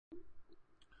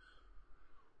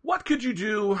What could you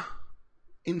do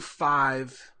in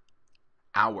 5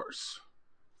 hours?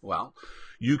 Well,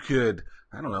 you could,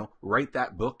 I don't know, write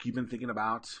that book you've been thinking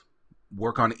about,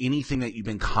 work on anything that you've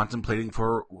been contemplating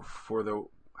for the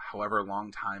however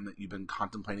long time that you've been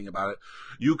contemplating about it.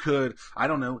 You could, I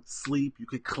don't know, sleep, you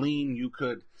could clean, you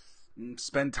could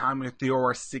spend time with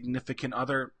your significant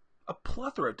other, a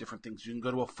plethora of different things. You can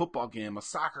go to a football game, a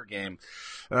soccer game,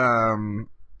 a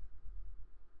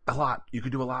lot. You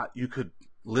could do a lot. You could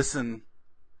listen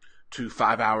to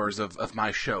 5 hours of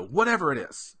my show, whatever it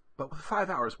is. But with 5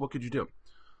 hours, what could you do?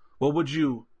 Well, would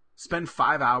you spend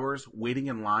 5 hours waiting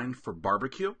in line for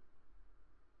barbecue?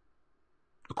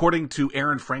 According to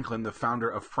Aaron Franklin, the founder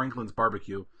of Franklin's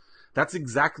Barbecue, that's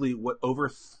exactly what over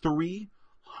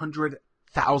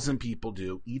 300,000 people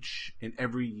do each and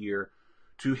every year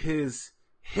to his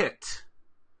hit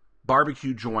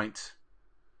barbecue joint.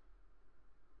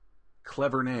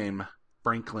 Clever name,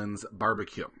 Franklin's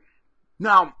Barbecue.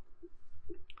 Now,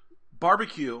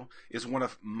 barbecue is one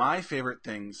of my favorite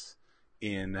things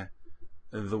in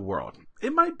the world.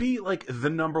 It might be like the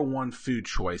number one food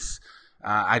choice.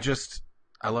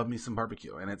 I love me some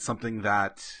barbecue, and it's something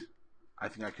that I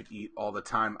think I could eat all the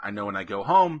time. I know when I go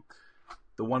home,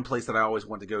 the one place that I always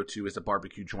want to go to is a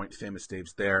barbecue joint, Famous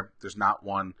Dave's there. There's not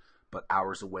one but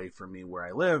hours away from me where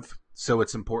I live, so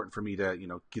it's important for me to,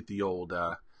 get the old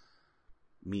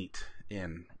meat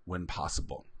in when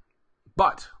possible.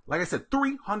 But, like I said,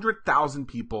 300,000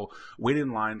 people wait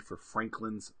in line for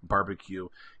Franklin's Barbecue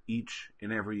each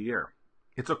and every year.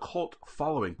 It's a cult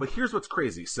following. But here's what's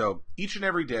crazy. So each and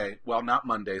every day, well, not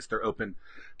Mondays, they're open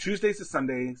Tuesdays to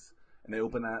Sundays, and they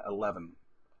open at 11.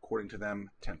 According to them,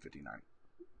 10:59.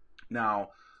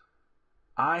 Now,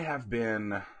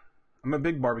 I'm a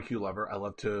big barbecue lover. I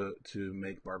love to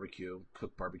make barbecue,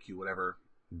 cook barbecue, whatever,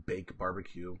 bake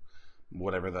barbecue,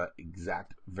 whatever the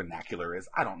exact vernacular is.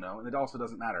 I don't know, and it also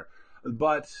doesn't matter.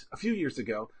 But a few years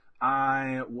ago,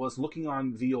 I was looking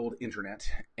on the old internet,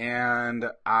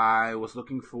 and I was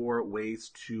looking for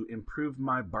ways to improve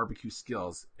my barbecue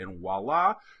skills. And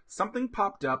voila, something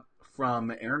popped up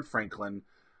from Aaron Franklin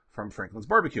from Franklin's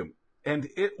Barbecue. And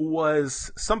it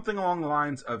was something along the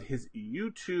lines of his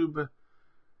YouTube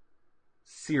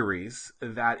series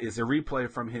that is a replay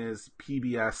from his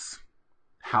PBS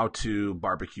How to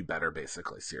Barbecue Better,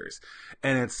 basically, series.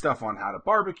 And it's stuff on how to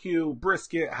barbecue,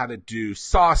 brisket, how to do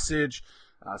sausage,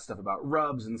 stuff about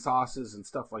rubs and sauces and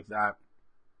stuff like that.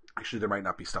 Actually, there might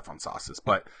not be stuff on sauces,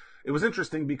 but it was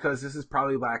interesting because this is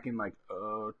probably back in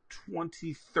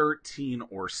 2013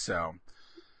 or so.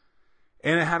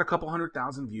 And it had a couple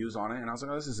 100,000 views on it. And I was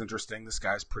like, oh, this is interesting. This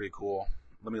guy's pretty cool.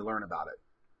 Let me learn about it.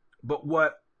 But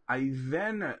what I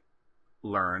then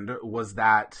learned was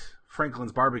that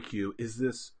Franklin's Barbecue is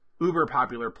this uber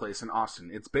popular place in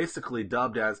Austin. It's basically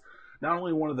dubbed as not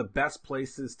only one of the best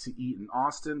places to eat in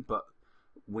Austin, but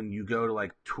when you go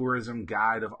to Tourism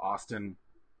Guide of Austin,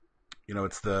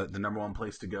 it's the number one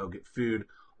place to go get food.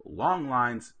 Long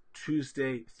lines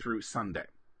Tuesday through Sunday.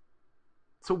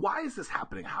 So why is this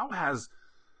happening? How has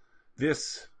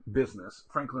this business,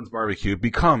 Franklin's Barbecue,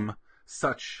 become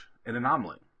such an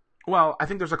anomaly? Well, I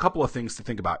think there's a couple of things to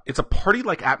think about. It's a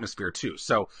party-like atmosphere, too.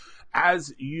 So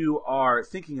as you are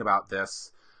thinking about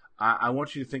this, I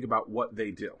want you to think about what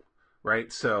they do,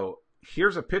 right? So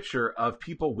here's a picture of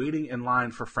people waiting in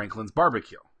line for Franklin's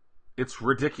Barbecue. It's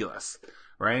ridiculous,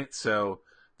 right? So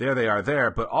there they are there.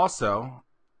 But also,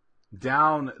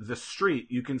 down the street,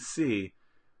 you can see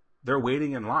they're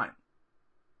waiting in line.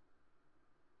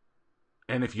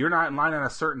 And if you're not in line at a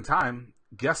certain time,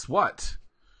 guess what?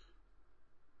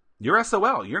 You're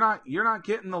SOL. You're not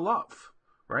getting the love,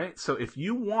 right? So if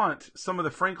you want some of the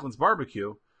Franklin's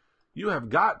Barbecue, you have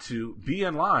got to be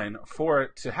in line for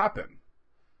it to happen.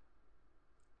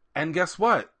 And guess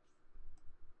what?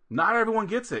 Not everyone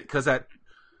gets it, because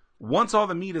once all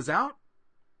the meat is out,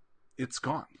 it's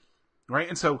gone, right?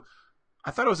 And so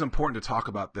I thought it was important to talk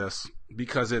about this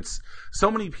because it's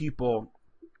so many people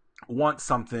want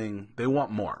something, they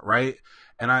want more, right?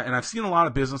 And I've seen a lot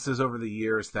of businesses over the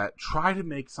years that try to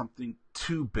make something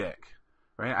too big,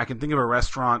 right? I can think of a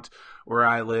restaurant where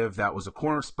I live that was a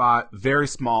corner spot, very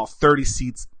small, 30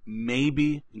 seats,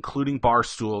 maybe, including bar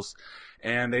stools.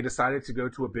 And they decided to go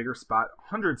to a bigger spot,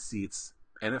 100 seats,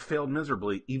 and it failed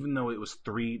miserably, even though it was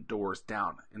 3 doors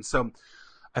down. And so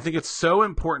I think it's so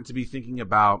important to be thinking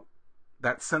about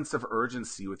that sense of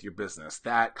urgency with your business,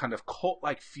 that kind of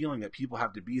cult-like feeling that people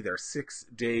have to be there 6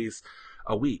 days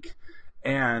a week.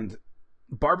 And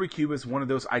barbecue is one of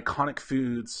those iconic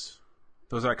foods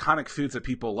that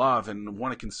people love and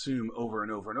want to consume over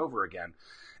and over and over again.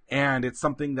 And it's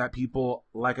something that people,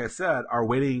 like I said, are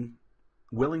waiting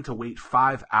willing to wait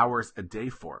 5 hours a day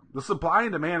for. The supply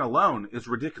and demand alone is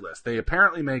ridiculous. They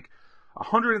apparently make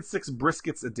 106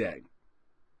 briskets a day,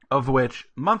 of which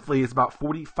monthly is about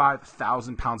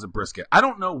 45,000 pounds of brisket. I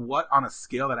don't know what on a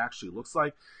scale that actually looks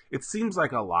like. It seems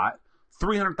like a lot.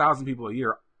 300,000 people a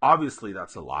year, obviously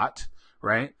that's a lot,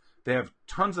 right? They have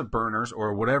tons of burners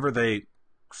or whatever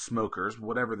smokers,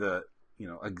 whatever the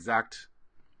exact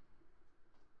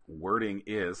wording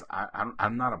is.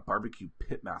 I'm not a barbecue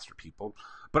pitmaster, people,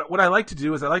 but what I like to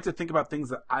do is I like to think about things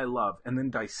that I love and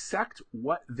then dissect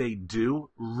what they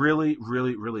do really,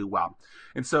 really, really well.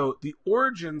 And so the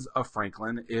origins of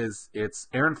Franklin it's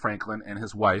Aaron Franklin and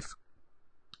his wife,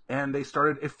 and they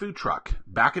started a food truck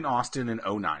back in Austin in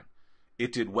 2009.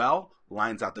 It did well,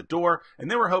 lines out the door, and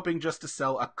they were hoping just to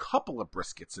sell a couple of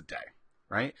briskets a day,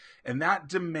 right? And that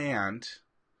demand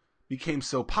became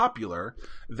so popular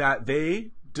that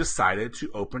they decided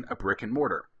to open a brick and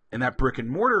mortar. And that brick and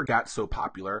mortar got so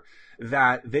popular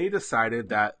that they decided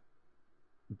that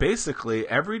basically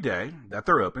every day that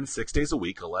they're open, 6 days a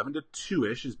week, 11 to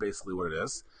 2-ish is basically what it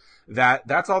is,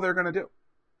 that's all they're going to do.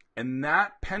 And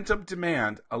that pent-up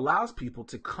demand allows people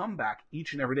to come back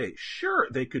each and every day. Sure,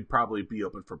 they could probably be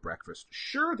open for breakfast.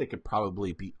 Sure, they could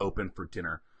probably be open for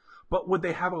dinner. But would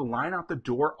they have a line out the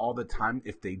door all the time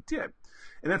if they did?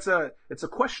 And it's a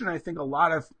question I think a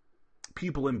lot of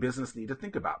people in business need to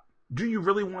think about. Do you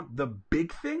really want the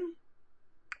big thing?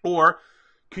 Or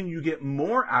can you get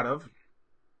more out of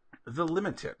the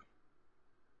limited?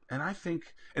 And I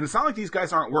think, and it's not like these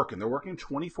guys aren't working. They're working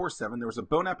 24/7. There was a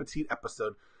Bon Appetit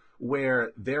episode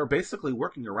where they're basically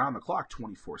working around the clock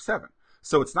 24/7.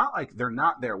 So it's not like they're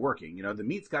not there working. The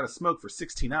meat's got to smoke for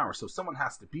 16 hours. So someone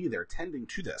has to be there tending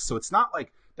to this. So it's not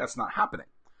like that's not happening.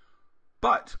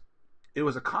 But it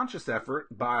was a conscious effort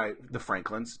by the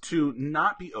Franklins to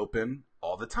not be open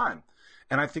all the time.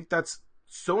 And I think that's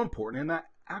so important, and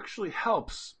that actually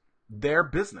helps their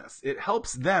business. It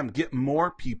helps them get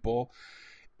more people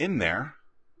in there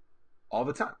all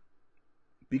the time.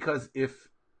 Because if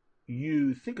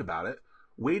you think about it,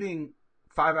 waiting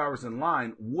 5 hours in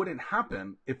line wouldn't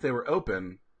happen if they were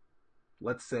open,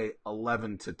 let's say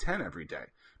 11 to 10 every day,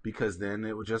 because then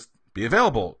it would just be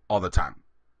available all the time.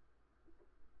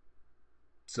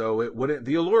 So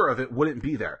the allure of it wouldn't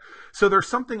be there. So there's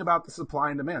something about the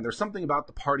supply and demand. There's something about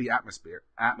the party atmosphere.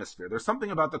 There's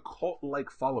something about the cult-like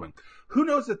following. Who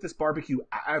knows if this barbecue,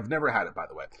 I've never had it, by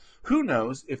the way. Who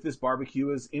knows if this barbecue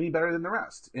is any better than the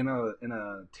rest? In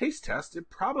a taste test, it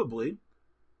probably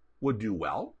would do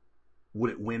well.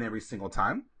 Would it win every single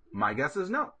time? My guess is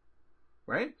no,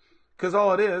 right? Because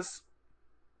all it is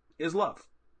love,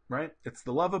 right? It's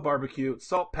the love of barbecue. It's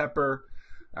salt, pepper,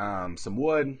 some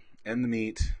wood, and the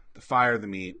meat, the fire, the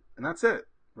meat, and that's it,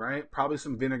 right? Probably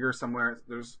some vinegar somewhere.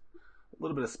 There's a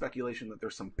little bit of speculation that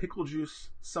there's some pickle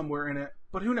juice somewhere in it,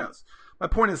 but who knows? My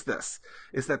point is this,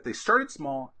 is that they started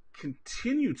small,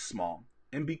 continued small,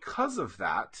 and because of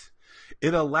that,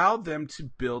 it allowed them to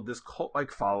build this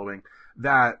cult-like following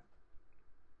that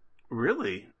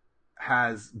really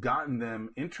has gotten them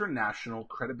international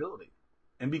credibility.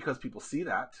 And because people see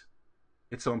that,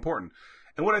 it's so important.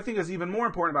 And what I think is even more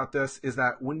important about this is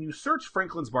that when you search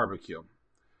Franklin's Barbecue,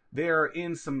 they're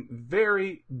in some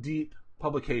very deep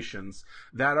publications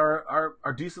that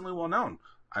are decently well known.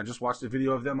 I just watched a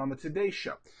video of them on the Today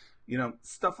Show.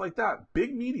 Stuff like that.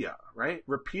 Big media, right?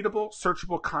 Repeatable,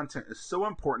 searchable content is so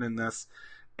important in this,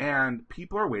 and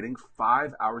people are waiting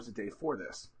 5 hours a day for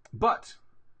this. But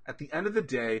at the end of the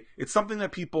day, it's something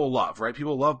that people love, right?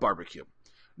 People love barbecue.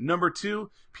 Number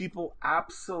two, people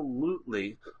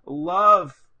absolutely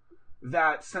love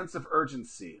that sense of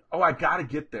urgency. Oh, I got to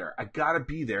get there. I got to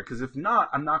be there, because if not,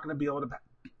 I'm not going to be able to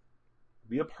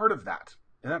be a part of that.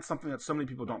 And that's something that so many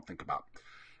people don't think about.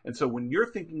 And so when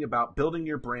you're thinking about building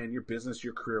your brand, your business,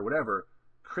 your career, whatever,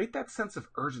 create that sense of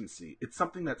urgency. It's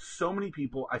something that so many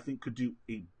people, I think, could do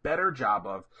a better job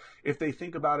of if they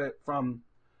think about it from,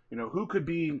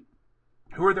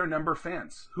 who are their number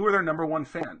fans? Who are their number one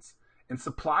fans? And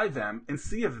supply them and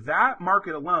see if that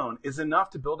market alone is enough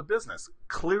to build a business.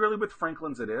 Clearly with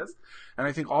Franklin's it is. And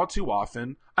I think all too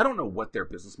often, I don't know what their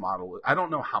business model is. I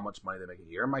don't know how much money they make a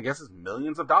year. My guess is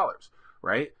millions of dollars,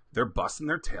 right? They're busting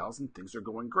their tails and things are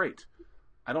going great.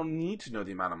 I don't need to know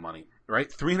the amount of money,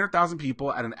 right? 300,000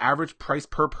 people at an average price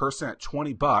per person at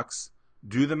 $20.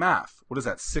 Do the math. What is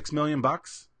that? $6 million?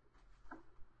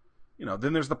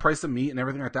 Then there's the price of meat and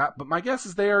everything like that. But my guess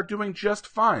is they are doing just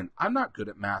fine. I'm not good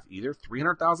at math either.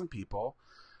 300,000 people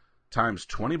times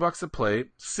 $20 a plate,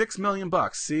 $6 million.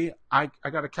 See, I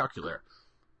got a calculator.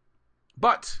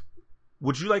 But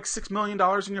would you like $6 million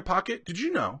in your pocket? Did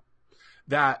you know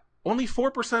that Only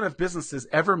 4% of businesses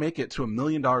ever make it to $1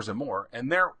 million or more,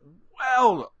 and they're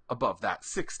well above that,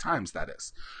 6 times that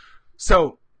is.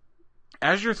 So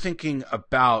as you're thinking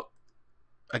about,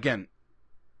 again,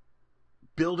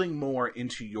 building more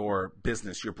into your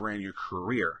business, your brand, your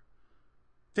career,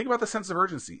 think about the sense of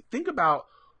urgency. Think about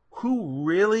who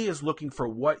really is looking for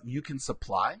what you can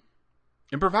supply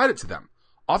and provide it to them.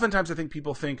 Oftentimes I think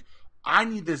people think, I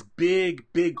need this big,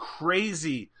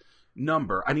 crazy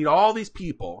number. I need all these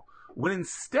people, when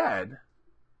instead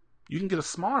you can get a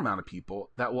smaller amount of people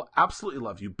that will absolutely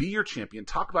love you, be your champion,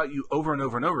 talk about you over and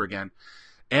over and over again,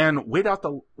 and wait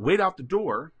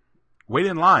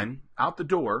in line, out the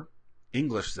door,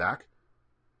 English, Zach,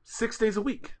 6 days a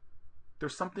week.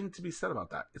 There's something to be said about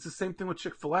that. It's the same thing with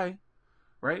Chick-fil-A,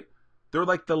 right? They're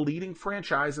like the leading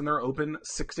franchise, and they're open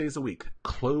 6 days a week,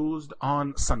 closed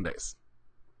on Sundays.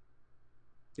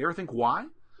 You ever think why?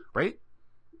 Right?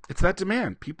 It's that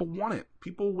demand. People want it.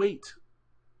 People wait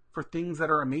for things that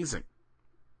are amazing.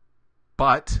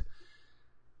 But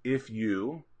if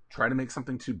you try to make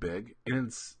something too big,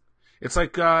 and it's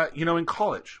like, in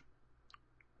college,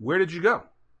 where did you go?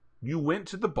 You went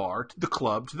to the bar, to the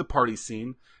club, to the party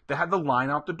scene that had the line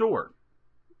out the door.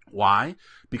 Why?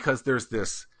 Because there's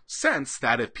this sense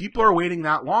that if people are waiting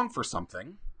that long for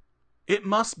something, it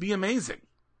must be amazing.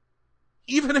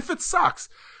 Even if it sucks.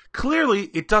 Clearly,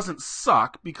 it doesn't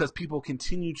suck because people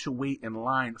continue to wait in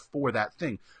line for that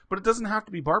thing. But it doesn't have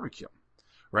to be barbecue,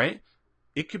 right?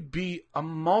 It could be a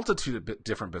multitude of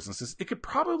different businesses. It could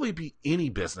probably be any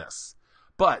business.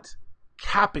 But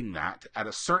capping that at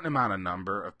a certain amount of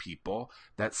number of people,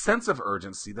 that sense of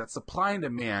urgency, that supply and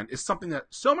demand is something that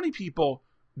so many people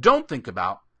don't think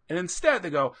about. And instead they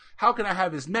go, how can I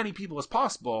have as many people as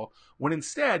possible? When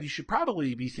instead you should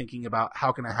probably be thinking about,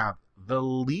 how can I have the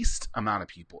least amount of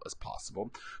people as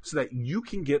possible so that you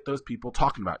can get those people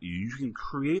talking about you. You can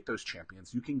create those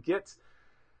champions. You can get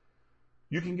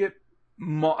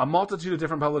a multitude of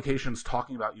different publications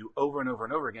talking about you over and over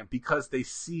and over again because they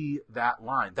see that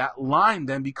line. That line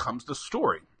then becomes the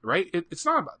story, right? It's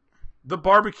not about the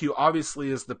barbecue. Obviously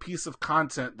is the piece of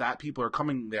content that people are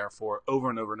coming there for over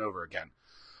and over and over again.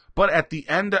 But at the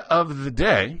end of the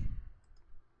day,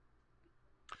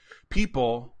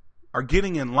 people are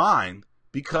getting in line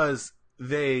because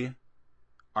they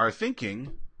are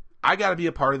thinking, I got to be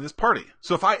a part of this party.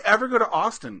 So if I ever go to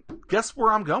Austin, guess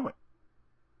where I'm going?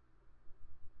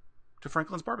 To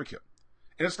Franklin's Barbecue.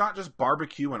 And it's not just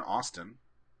barbecue in Austin.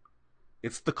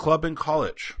 It's the club in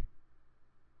college.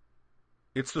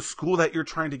 It's the school that you're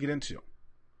trying to get into.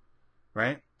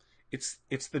 Right?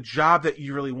 It's the job that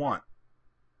you really want.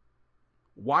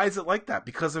 Why is it like that?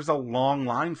 Because there's a long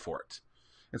line for it.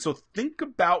 And so think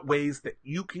about ways that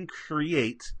you can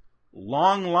create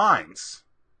long lines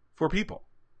for people.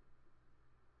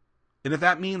 And if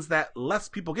that means that less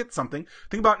people get something,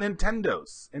 think about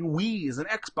Nintendos and Wiis and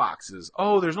Xboxes.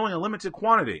 Oh, there's only a limited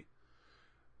quantity.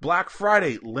 Black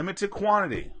Friday, limited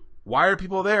quantity. Why are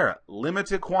people there?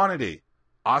 Limited quantity.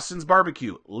 Austin's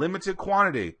Barbecue, limited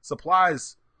quantity.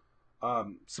 Supplies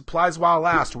while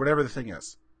last, or whatever the thing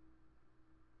is.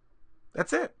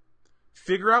 That's it.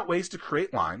 Figure out ways to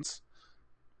create lines.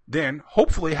 Then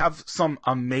hopefully have some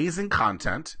amazing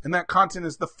content. And that content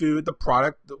is the food, the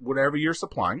product, whatever you're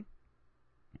supplying.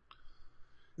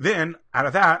 Then out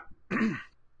of that,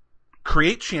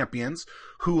 create champions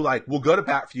who will go to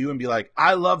bat for you and be like,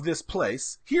 I love this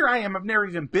place. Here I am. I've never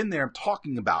even been there. I'm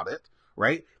talking about it,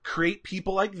 right? Create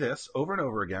people like this over and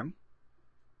over again.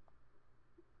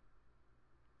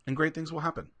 And great things will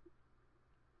happen.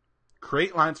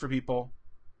 Create lines for people,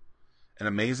 and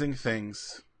amazing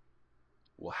things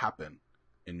will happen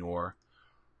in your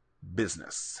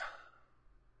business.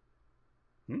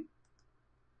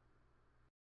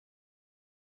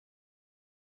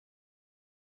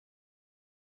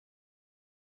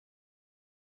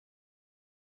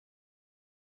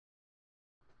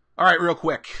 All right, real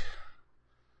quick.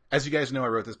 As you guys know, I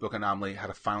wrote this book, Anomaly, How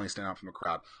to Finally Stand Out from a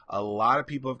Crowd. A lot of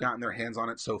people have gotten their hands on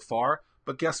it so far,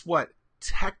 but guess what?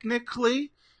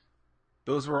 Technically,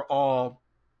 those were all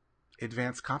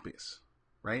advanced copies,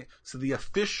 right? So the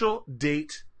official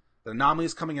date that Anomaly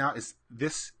is coming out is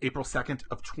this April 2nd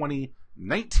of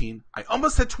 2019. I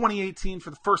almost said 2018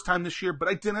 for the first time this year, but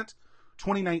I didn't.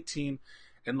 2019.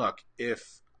 And look,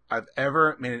 if I've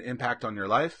ever made an impact on your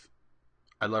life,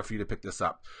 I'd love for you to pick this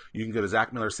up. You can go to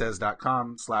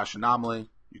zackmillersays.com/anomaly.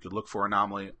 You could look for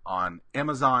Anomaly on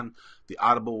Amazon. The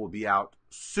Audible will be out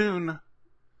soon.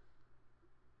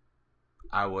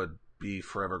 I would be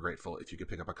forever grateful if you could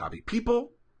pick up a copy.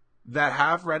 People that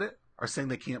have read it are saying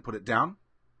they can't put it down.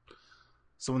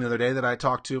 Someone the other day that I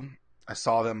talked to, I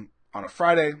saw them on a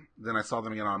Friday. Then I saw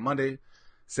them again on Monday.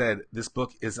 Said, this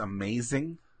book is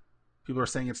amazing. People are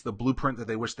saying it's the blueprint that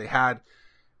they wish they had.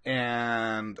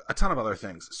 And a ton of other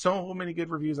things. So many good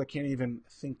reviews, I can't even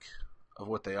think of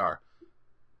what they are.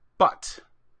 But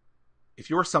if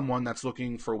you're someone that's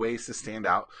looking for ways to stand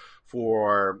out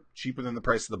for cheaper than the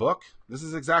price of the book, this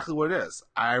is exactly what it is.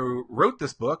 I wrote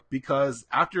this book because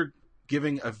after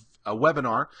giving a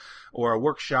webinar or a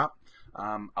workshop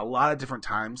a lot of different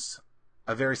times,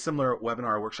 a very similar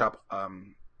webinar or workshop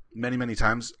many, many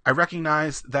times, I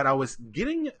recognized that I was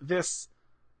getting this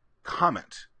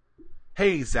comment.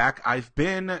 Hey, Zach, I've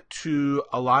been to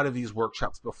a lot of these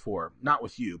workshops before, not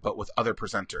with you, but with other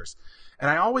presenters. And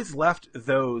I always left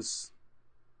those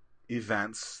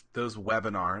events, those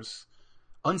webinars,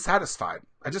 unsatisfied.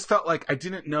 I just felt like I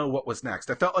didn't know what was next.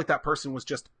 I felt like that person was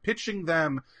just pitching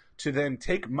them to then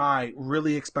take my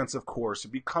really expensive course or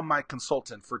become my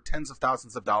consultant for tens of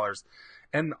thousands of dollars.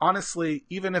 And honestly,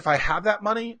 even if I have that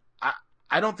money,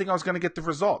 I don't think I was going to get the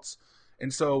results.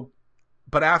 And so,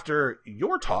 but after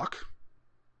your talk,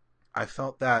 I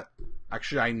felt that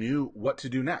actually I knew what to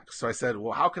do next. So I said,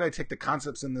 well, how could I take the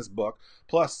concepts in this book,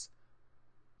 plus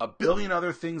a billion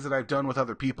other things that I've done with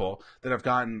other people that have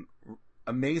gotten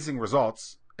amazing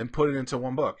results, and put it into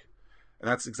one book? And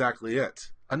that's exactly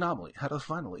it. Anomaly, how to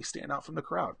finally stand out from the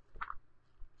crowd.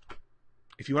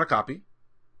 If you want a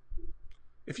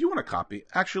copy,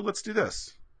 actually, let's do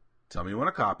this. Tell me you want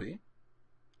a copy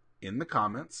in the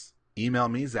comments. Email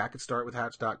me,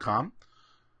 Zach@startwithhatch.com.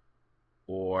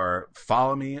 Or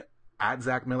follow me at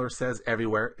Zack Miller Says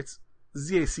everywhere. It's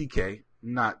Z-A-C-K,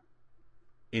 not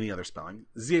any other spelling.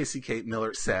 Z-A-C-K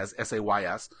Miller Says,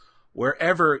 S-A-Y-S.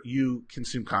 Wherever you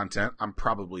consume content, I'm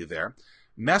probably there.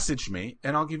 Message me,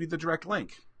 and I'll give you the direct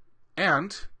link.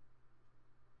 And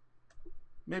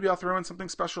maybe I'll throw in something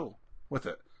special with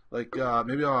it. Like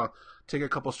maybe I'll take a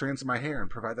couple strands of my hair and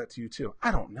provide that to you too.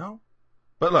 I don't know.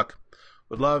 But look,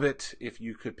 would love it if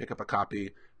you could pick up a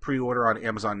copy. Pre-order on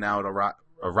Amazon now. It'll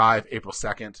arrive April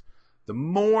 2nd. The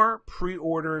more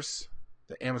pre-orders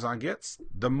that Amazon gets,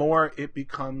 the more it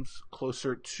becomes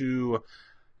closer to,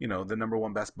 the number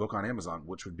one best book on Amazon,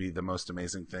 which would be the most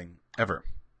amazing thing ever.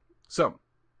 So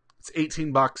it's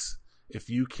 $18. If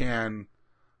you can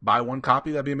buy one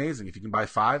copy, that'd be amazing. If you can buy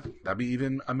 5, that'd be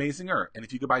even amazinger. And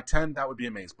if you could buy 10, that would be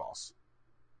amazeballs.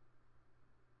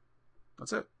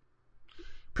 That's it.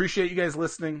 Appreciate you guys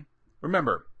listening.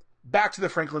 Remember, back to the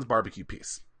Franklin's barbecue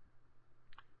piece.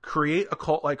 Create a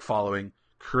cult-like following.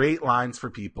 Create lines for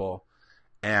people.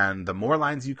 And the more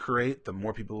lines you create, the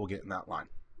more people will get in that line.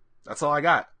 That's all I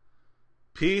got.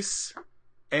 Peace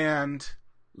and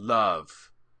love.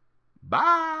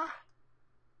 Bye.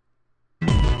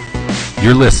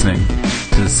 You're listening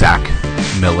to Zack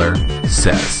Miller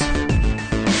Says.